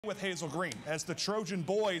With Hazel Green as the Trojan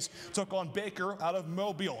boys took on Baker out of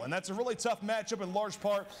Mobile. And that's a really tough matchup in large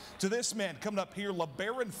part to this man coming up here,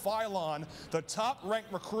 Labaron Philon, the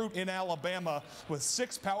top-ranked recruit in Alabama with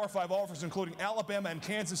 6 Power 5 offers, including Alabama and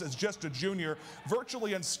Kansas as just a junior.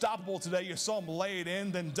 Virtually unstoppable today. You saw him lay it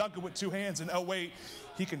in, then dunk it with 2 hands, and oh wait,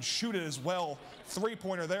 he can shoot it as well.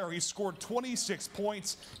 3-pointer there. He scored 26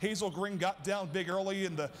 points. Hazel Green got down big early,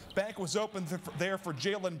 and the bank was open there for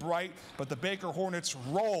Jalen Bright, but the Baker Hornets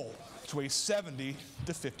roll to a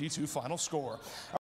 70-52 final score.